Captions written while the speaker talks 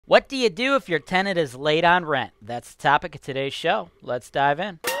What do you do if your tenant is late on rent? That's the topic of today's show. Let's dive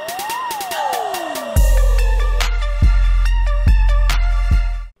in.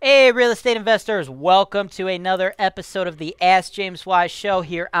 Hey, real estate investors. Welcome to another episode of the Ask James Wise Show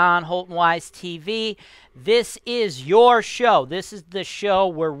here on Holton Wise TV. This is your show. This is the show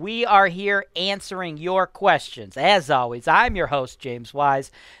where we are here answering your questions. As always, I'm your host, James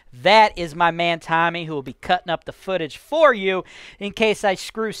Wise. That is my man, Tommy, who will be cutting up the footage for you in case I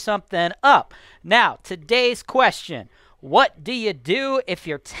screw something up. Now, today's question. What do you do if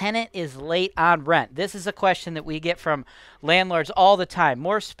your tenant is late on rent? This is a question that we get from landlords all the time,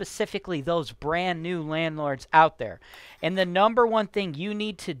 more specifically those brand new landlords out there. And the number one thing you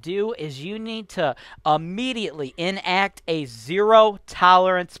need to do is you need to immediately enact a zero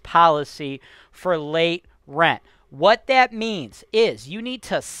tolerance policy for late rent. What that means is you need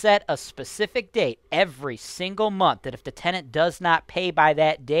to set a specific date every single month that if the tenant does not pay by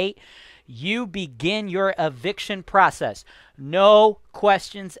that date, you begin your eviction process. No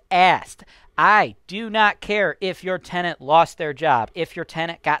questions asked. I do not care if your tenant lost their job, if your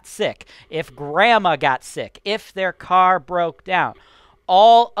tenant got sick, if grandma got sick, if their car broke down.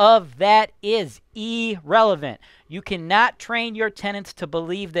 All of that is irrelevant. You cannot train your tenants to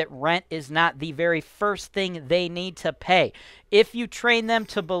believe that rent is not the very first thing they need to pay. If you train them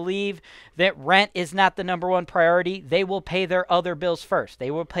to believe that rent is not the number one priority, they will pay their other bills first.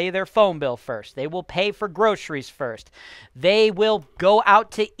 They will pay their phone bill first. They will pay for groceries first. They will go out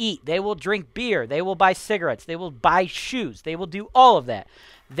to eat. They will drink beer. They will buy cigarettes. They will buy shoes. They will do all of that.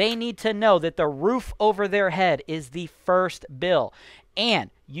 They need to know that the roof over their head is the first bill. And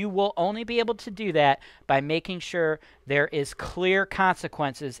you will only be able to do that by making sure there is clear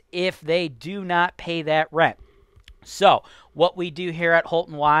consequences if they do not pay that rent. So what we do here at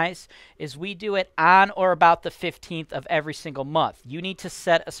Holton Wise is we do it on or about the 15th of every single month. You need to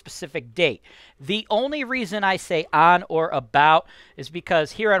set a specific date. The only reason I say on or about is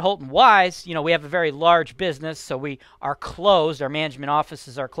because here at Holton Wise, we have a very large business, so we are closed. Our management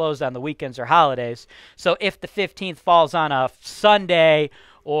offices are closed on the weekends or holidays. So if the 15th falls on a Sunday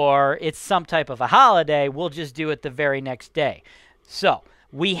or it's some type of a holiday, we'll just do it the very next day. So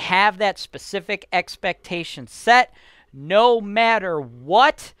we have that specific expectation set no matter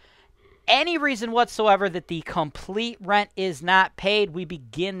what, any reason whatsoever that the complete rent is not paid. We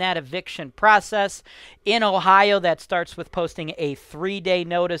begin that eviction process. In Ohio, that starts with posting a 3-day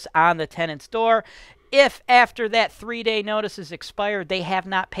notice on the tenant's door. If after that 3-day notice is expired, they have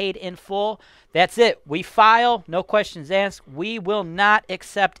not paid in full, that's it. We file, no questions asked. We will not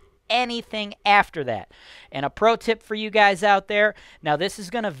accept anything after that. And a pro tip for you guys out there, now this is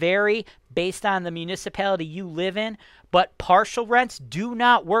going to vary based on the municipality you live in, but partial rents do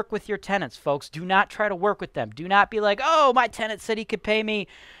not work with your tenants, folks. Do not try to work with them. Do not be like, oh, my tenant said he could pay me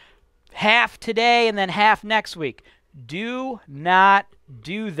half today and then half next week. Do not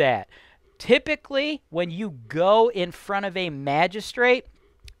do that. Typically, when you go in front of a magistrate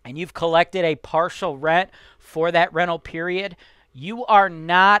and you've collected a partial rent for that rental period, you are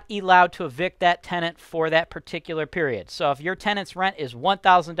not allowed to evict that tenant for that particular period. So if your tenant's rent is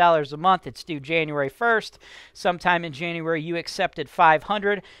 $1,000 a month, it's due January 1st. Sometime in January, you accepted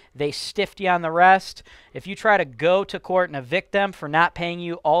 $500. They stiffed you on the rest. If you try to go to court and evict them for not paying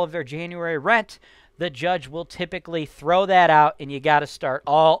you all of their January rent, the judge will typically throw that out and you got to start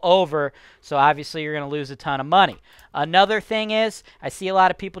all over. So obviously you're going to lose a ton of money. Another thing is I see a lot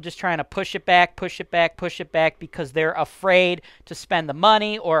of people just trying to push it back because they're afraid to spend the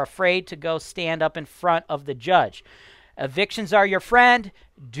money or afraid to go stand up in front of the judge. Evictions are your friend.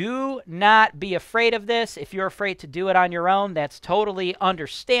 Do not be afraid of this. If you're afraid to do it on your own, that's totally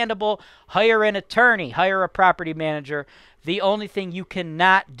understandable. Hire an attorney, hire a property manager. The only thing you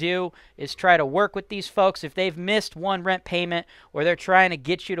cannot do is try to work with these folks. If they've missed one rent payment or they're trying to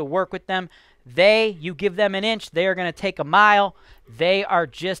get you to work with them, you give them an inch, they are going to take a mile. They are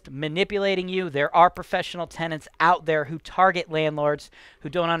just manipulating you. There are professional tenants out there who target landlords who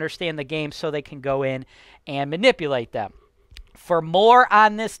don't understand the game so they can go in and manipulate them. For more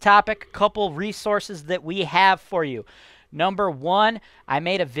on this topic, a couple resources that we have for you. Number one, I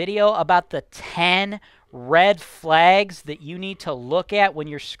made a video about the 10 red flags that you need to look at when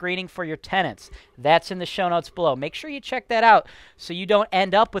you're screening for your tenants. That's in the show notes below. Make sure you check that out so you don't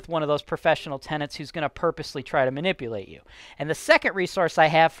end up with one of those professional tenants who's going to purposely try to manipulate you. And the second resource I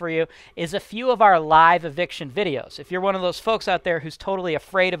have for you is a few of our live eviction videos. If you're one of those folks out there who's totally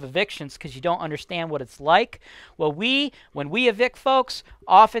afraid of evictions because you don't understand what it's like, well, when we evict folks,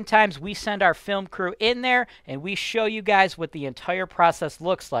 oftentimes we send our film crew in there and we show you guys what the entire process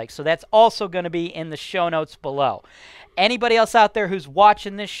looks like. So that's also going to be in the show notes below. Anybody else out there who's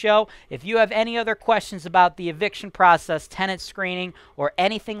watching this show, if you have any other questions about the eviction process, tenant screening, or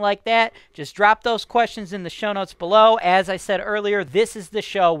anything like that, just drop those questions in the show notes below. As I said earlier, this is the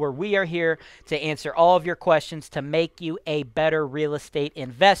show where we are here to answer all of your questions to make you a better real estate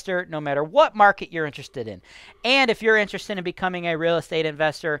investor, no matter what market you're interested in. And if you're interested in becoming a real estate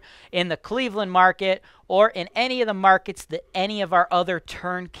investor in the Cleveland market or in any of the markets that any of our other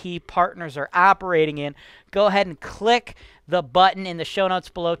turnkey partners are operating in, go ahead and click the button in the show notes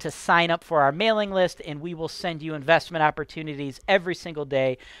below to sign up for our mailing list, and we will send you investment opportunities every single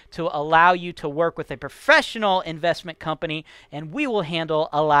day to allow you to work with a professional investment company, and we will handle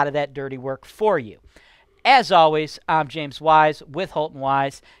a lot of that dirty work for you. As always, I'm James Wise with Holton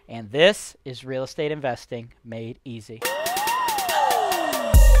Wise, and this is Real Estate Investing Made Easy.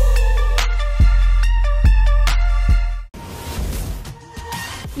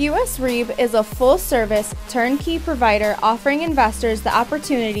 US REIB is a full-service, turnkey provider offering investors the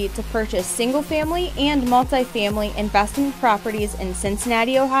opportunity to purchase single-family and multifamily investment properties in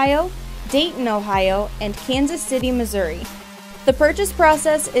Cincinnati, Ohio, Dayton, Ohio, and Kansas City, Missouri. The purchase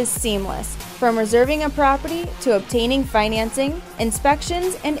process is seamless, from reserving a property to obtaining financing,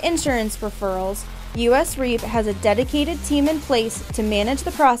 inspections, and insurance referrals. US REIB has a dedicated team in place to manage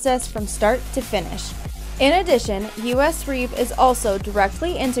the process from start to finish. In addition, US REIB is also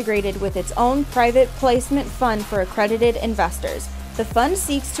directly integrated with its own private placement fund for accredited investors. The fund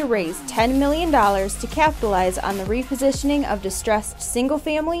seeks to raise $10 million to capitalize on the repositioning of distressed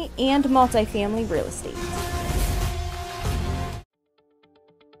single-family and multifamily real estate.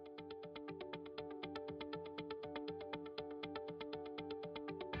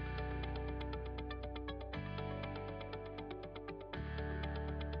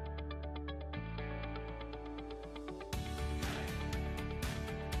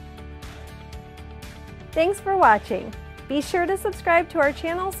 Thanks for watching. Be sure to subscribe to our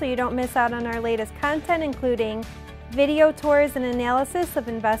channel so you don't miss out on our latest content, including video tours and analysis of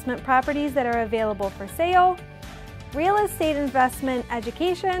investment properties that are available for sale, real estate investment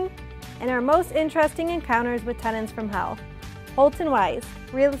education, and our most interesting encounters with tenants from hell. Holton Wise,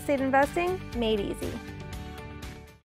 Real Estate Investing Made Easy.